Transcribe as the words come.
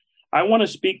I want to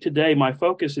speak today. My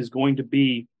focus is going to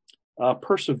be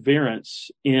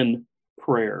perseverance in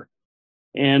prayer.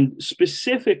 And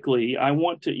specifically, I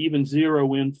want to even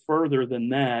zero in further than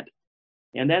that,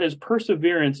 and that is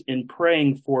perseverance in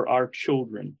praying for our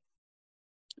children.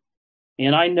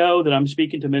 And I know that I'm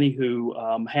speaking to many who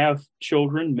have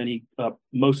children. Many,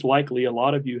 most likely, a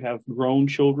lot of you have grown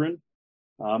children.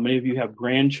 Many of you have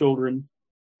grandchildren,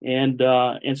 and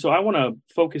so I want to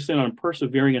focus in on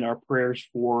persevering in our prayers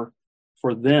for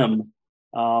them.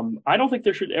 I don't think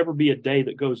there should ever be a day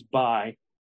that goes by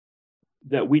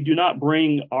that we do not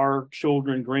bring our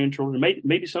children, grandchildren.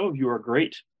 Maybe some of you are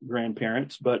great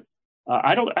grandparents, but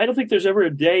I don't think there's ever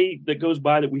a day that goes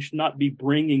by that we should not be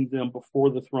bringing them before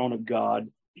the throne of God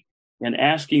and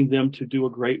asking them to do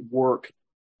a great work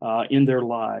in their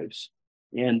lives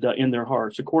and in their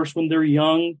hearts. Of course, when they're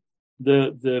young,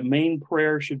 the main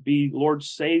prayer should be, Lord,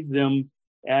 save them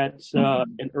at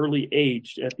an early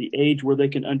age, at the age where they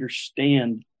can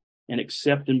understand and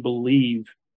accept and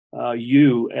believe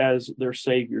you as their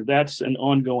Savior. That's an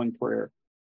ongoing prayer.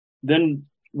 Then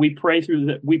we pray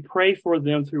for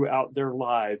them throughout their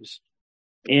lives.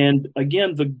 And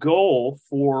again, the goal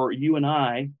for you and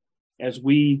I, as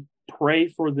we pray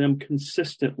for them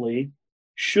consistently,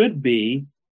 should be,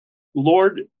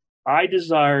 Lord, I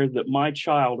desire that my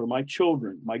child or my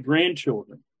children, my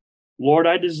grandchildren, Lord,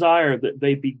 I desire that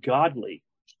they be godly,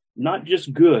 not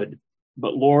just good,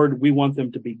 but Lord, we want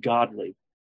them to be godly.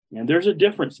 And there's a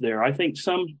difference there.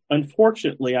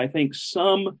 Unfortunately, I think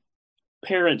some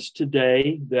parents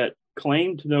today that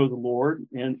claim to know the Lord,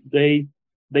 and they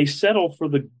settle for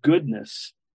the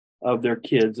goodness of their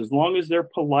kids. As long as they're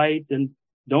polite and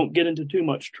don't get into too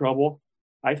much trouble,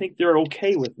 I think they're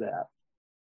okay with that.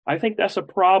 I think that's a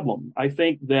problem. I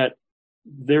think that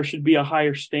there should be a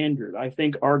higher standard. I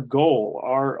think our goal,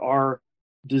 our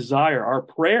desire, our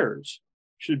prayers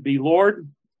should be, Lord,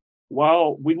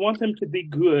 while we want them to be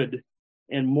good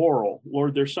and moral,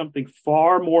 Lord, there's something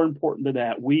far more important than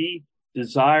that. We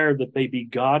desire that they be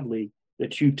godly,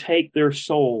 that you take their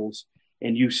souls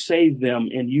and you save them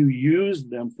and you use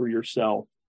them for yourself.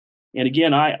 And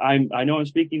again, I know I'm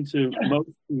speaking to most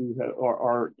who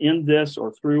are in this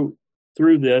or through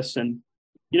this, and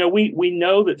we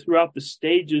know that throughout the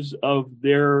stages of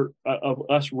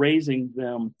us raising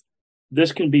them,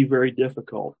 this can be very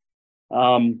difficult.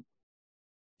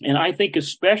 And I think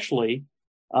especially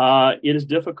it is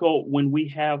difficult when we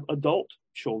have adult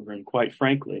children, quite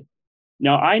frankly.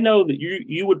 Now, I know that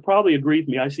you would probably agree with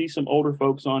me. I see some older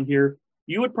folks on here.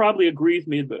 You would probably agree with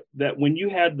me that when you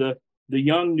had the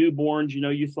young newborns,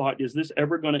 you thought, is this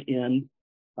ever going to end?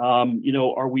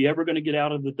 Are we ever going to get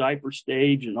out of the diaper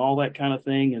stage and all that kind of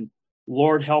thing? And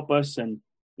Lord, help us. And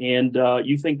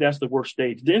you think that's the worst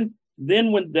stage.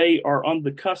 Then when they are on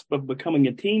the cusp of becoming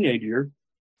a teenager,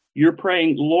 you're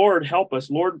praying, Lord, help us.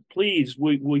 Lord, please,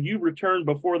 will you return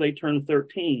before they turn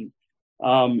 13?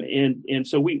 And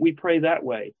so we pray that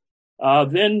way.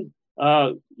 Then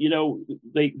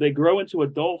they grow into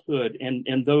adulthood,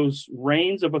 and those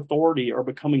reins of authority are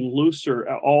becoming looser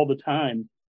all the time.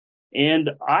 And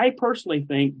I personally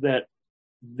think that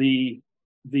the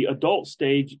adult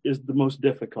stage is the most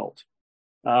difficult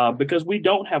because we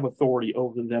don't have authority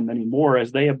over them anymore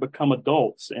as they have become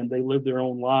adults and they live their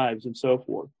own lives and so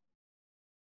forth.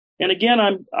 And again,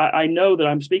 I know that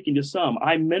I'm speaking to some.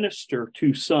 I minister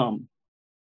to some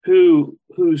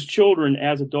whose children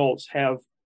as adults have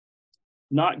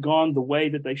not gone the way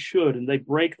that they should, and they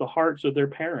break the hearts of their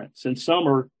parents. And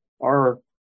some are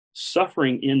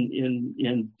suffering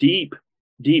in deep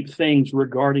things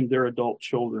regarding their adult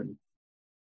children.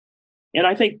 And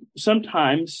I think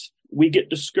sometimes we get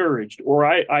discouraged, or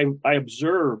I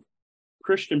observe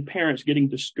Christian parents getting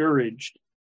discouraged.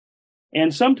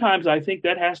 And sometimes I think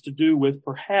that has to do with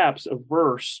perhaps a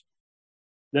verse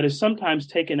that is sometimes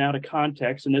taken out of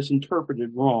context and is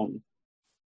interpreted wrong.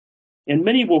 And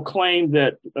many will claim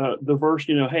that the verse,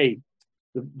 hey,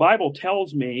 the Bible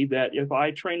tells me that if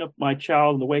I train up my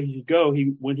child in the way he should go,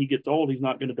 when he gets old, he's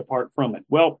not going to depart from it.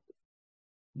 Well,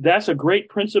 that's a great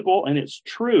principle, and it's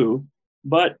true.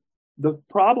 But the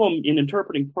problem in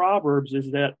interpreting Proverbs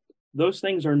is that those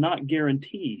things are not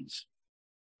guarantees.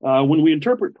 When we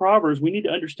interpret Proverbs, we need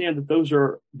to understand that those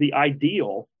are the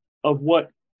ideal of what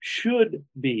should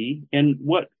be and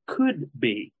what could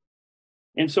be.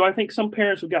 And so I think some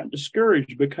parents have gotten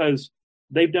discouraged because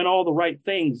they've done all the right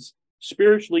things.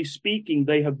 Spiritually speaking,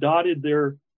 they have dotted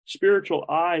their spiritual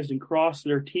I's and crossed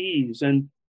their T's. And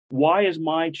why is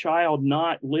my child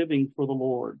not living for the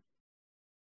Lord?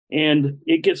 And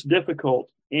it gets difficult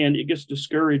and it gets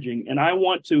discouraging. And I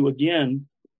want to, again,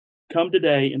 come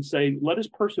today and say, let us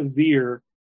persevere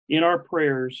in our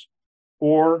prayers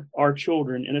for our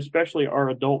children, and especially our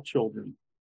adult children.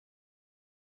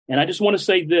 And I just want to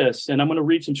say this, and I'm going to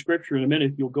read some scripture in a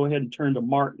minute. If you'll go ahead and turn to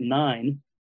Mark 9,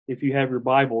 if you have your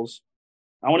Bibles.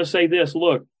 I want to say this.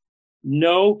 Look,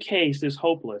 no case is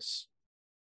hopeless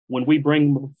when we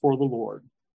bring them before the Lord.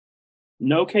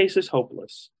 No case is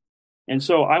hopeless. And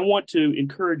so I want to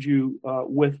encourage you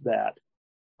with that.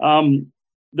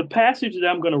 The passage that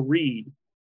I'm going to read,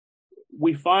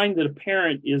 we find that a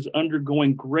parent is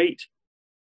undergoing great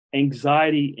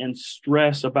anxiety and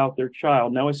stress about their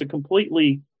child. Now, it's a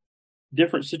completely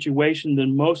different situation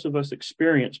than most of us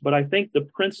experience, but I think the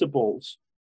principles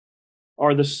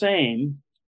are the same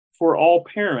for all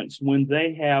parents when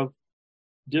they have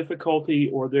difficulty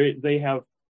or they have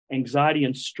anxiety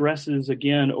and stresses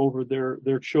again over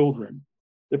their children.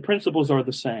 The principles are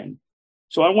the same.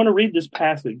 So I want to read this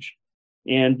passage,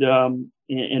 and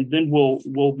then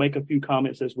we'll make a few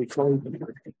comments as we close.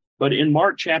 But in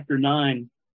Mark chapter 9,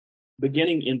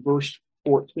 beginning in verse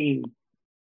 14,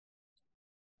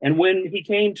 and when he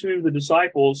came to the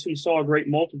disciples, he saw a great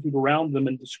multitude around them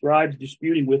and the scribes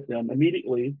disputing with them.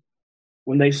 Immediately,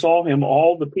 when they saw him,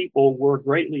 all the people were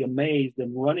greatly amazed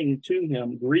and running to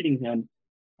him, greeting him.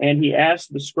 And he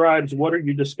asked the scribes, "What are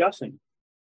you discussing?"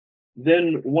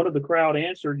 Then one of the crowd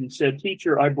answered and said,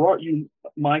 "Teacher, I brought you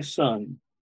my son,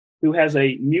 who has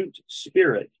a mute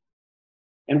spirit.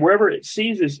 And wherever it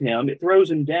seizes him, it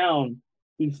throws him down.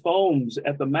 He foams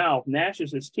at the mouth,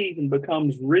 gnashes his teeth, and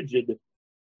becomes rigid.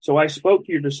 So I spoke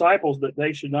to your disciples that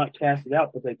they should not cast it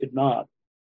out, but they could not."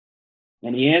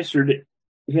 And he answered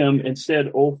him and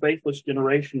said, "O faithless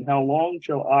generation, how long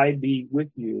shall I be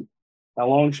with you? How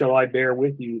long shall I bear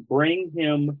with you? Bring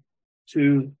him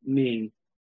to me."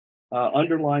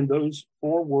 Underline those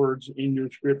 4 words in your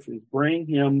scriptures. Bring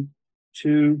him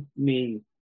to me.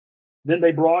 Then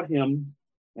they brought him,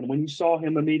 and when he saw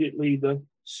him, immediately the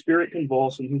spirit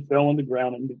convulsed, and he fell on the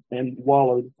ground and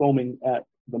wallowed, foaming at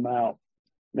the mouth.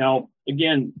 Now,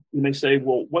 again, you may say,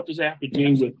 well, what does that have to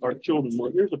do with our children?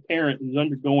 Well, here's a parent who's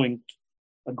undergoing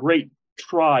a great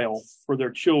trial for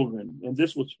their children, and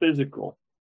this was physical.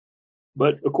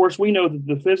 But of course, we know that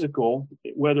the physical,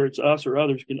 whether it's us or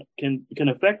others, can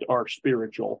affect our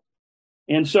spiritual.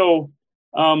 And so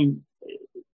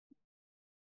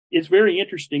it's very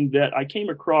interesting that I came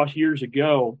across years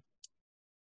ago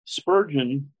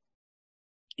Spurgeon,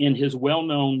 in his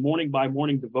well-known Morning by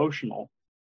Morning devotional,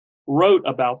 wrote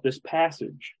about this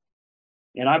passage.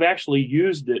 And I've actually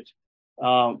used it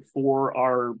for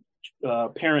our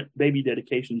parent baby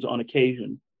dedications on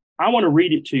occasion. I want to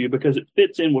read it to you because it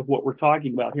fits in with what we're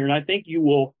talking about here. And I think you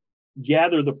will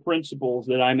gather the principles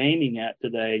that I'm aiming at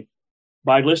today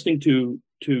by listening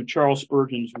to Charles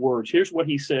Spurgeon's words. Here's what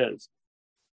he says.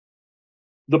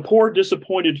 The poor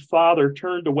disappointed father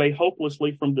turned away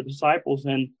hopelessly from the disciples,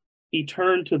 and he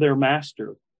turned to their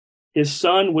master. His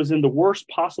son was in the worst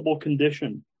possible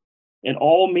condition, and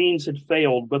all means had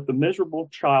failed, but the miserable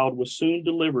child was soon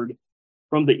delivered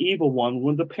from the evil one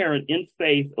when the parent in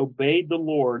faith obeyed the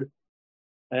Lord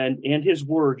and his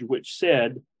words, which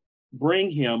said,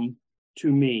 "Bring him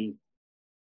to me."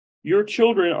 Your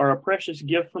children are a precious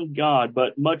gift from God,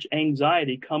 but much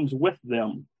anxiety comes with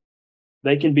them.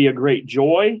 They can be a great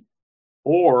joy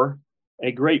or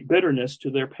a great bitterness to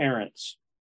their parents.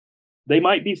 They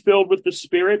might be filled with the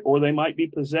Spirit, or they might be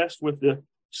possessed with the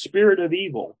spirit of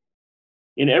evil.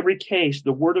 In every case,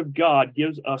 the Word of God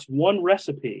gives us one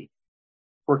recipe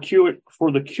for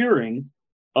the curing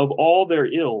of all their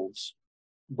ills.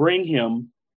 Bring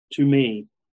him to me.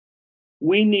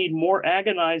 We need more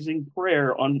agonizing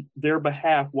prayer on their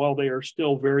behalf while they are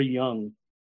still very young.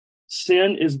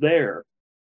 Sin is there,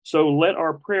 so let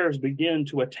our prayers begin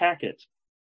to attack it.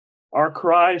 Our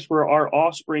cries for our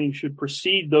offspring should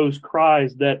precede those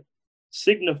cries that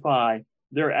signify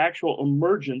their actual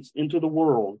emergence into the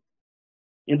world.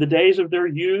 In the days of their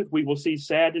youth, we will see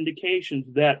sad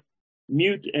indications that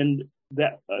mute and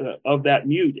that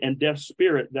mute and deaf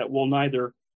spirit that will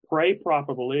neither pray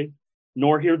properly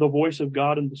nor hear the voice of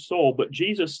God in the soul. But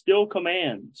Jesus still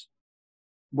commands,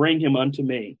 "Bring him unto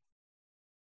me."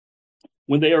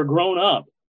 When they are grown up,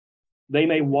 they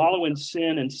may wallow in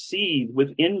sin and seethe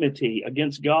with enmity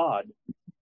against God.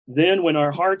 Then, when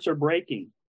our hearts are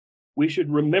breaking, we should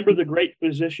remember the great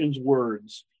physician's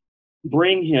words,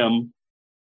 "Bring him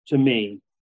to me."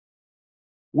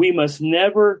 We must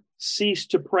never cease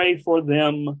to pray for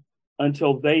them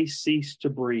until they cease to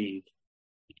breathe.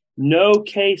 No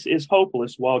case is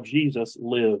hopeless while Jesus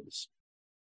lives.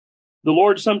 The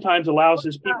Lord sometimes allows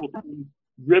his people to be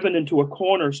driven into a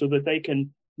corner so that they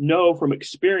can know from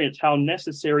experience how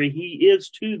necessary he is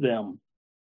to them.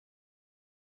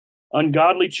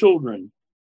 Ungodly children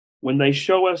when they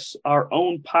show us our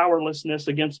own powerlessness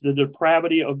against the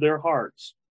depravity of their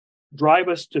hearts, drive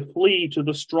us to flee to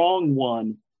the strong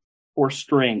one for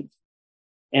strength.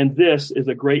 And this is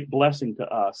a great blessing to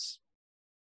us.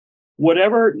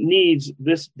 Whatever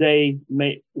this day's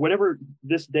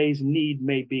need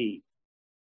may be,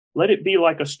 let it be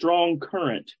like a strong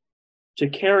current to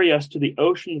carry us to the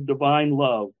ocean of divine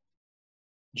love.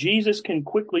 Jesus can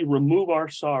quickly remove our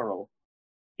sorrow.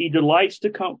 He delights to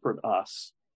comfort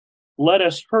us. Let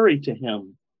us hurry to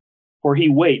him, for he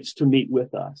waits to meet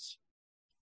with us.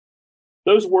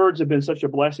 Those words have been such a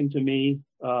blessing to me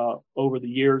over the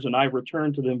years, and I've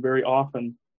returned to them very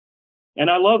often. And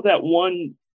I love that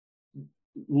one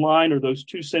line or those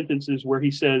two sentences where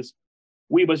he says,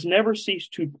 we must never cease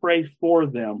to pray for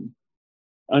them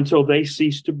until they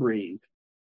cease to breathe.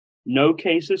 No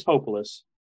case is hopeless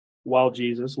while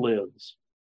Jesus lives.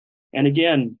 And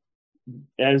again,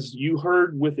 as you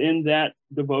heard within that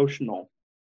devotional,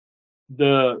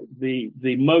 the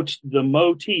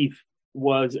motif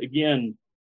was, again,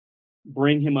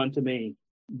 bring him unto me,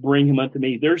 bring him unto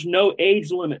me. There's no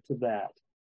age limit to that.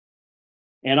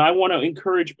 And I want to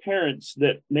encourage parents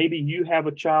that maybe you have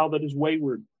a child that is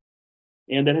wayward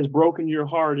and that has broken your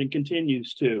heart and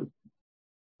continues to.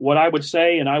 What I would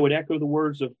say, and I would echo the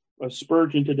words of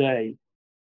Spurgeon today,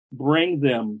 bring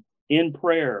them in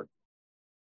prayer,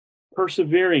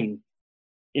 persevering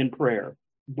in prayer.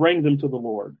 Bring them to the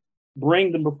Lord.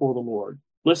 Bring them before the Lord.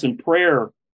 Listen,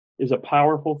 prayer is a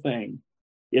powerful thing.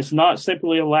 It's not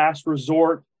simply a last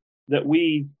resort that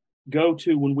we go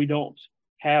to when we don't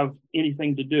have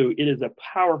anything to do. It is a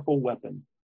powerful weapon.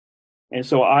 And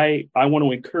so I want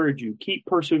to encourage you, keep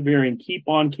persevering, keep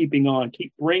on keeping on,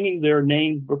 keep bringing their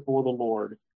names before the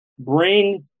Lord.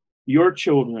 Bring your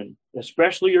children,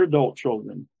 especially your adult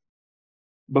children,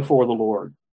 before the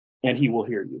Lord, and he will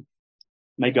hear you.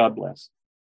 May God bless.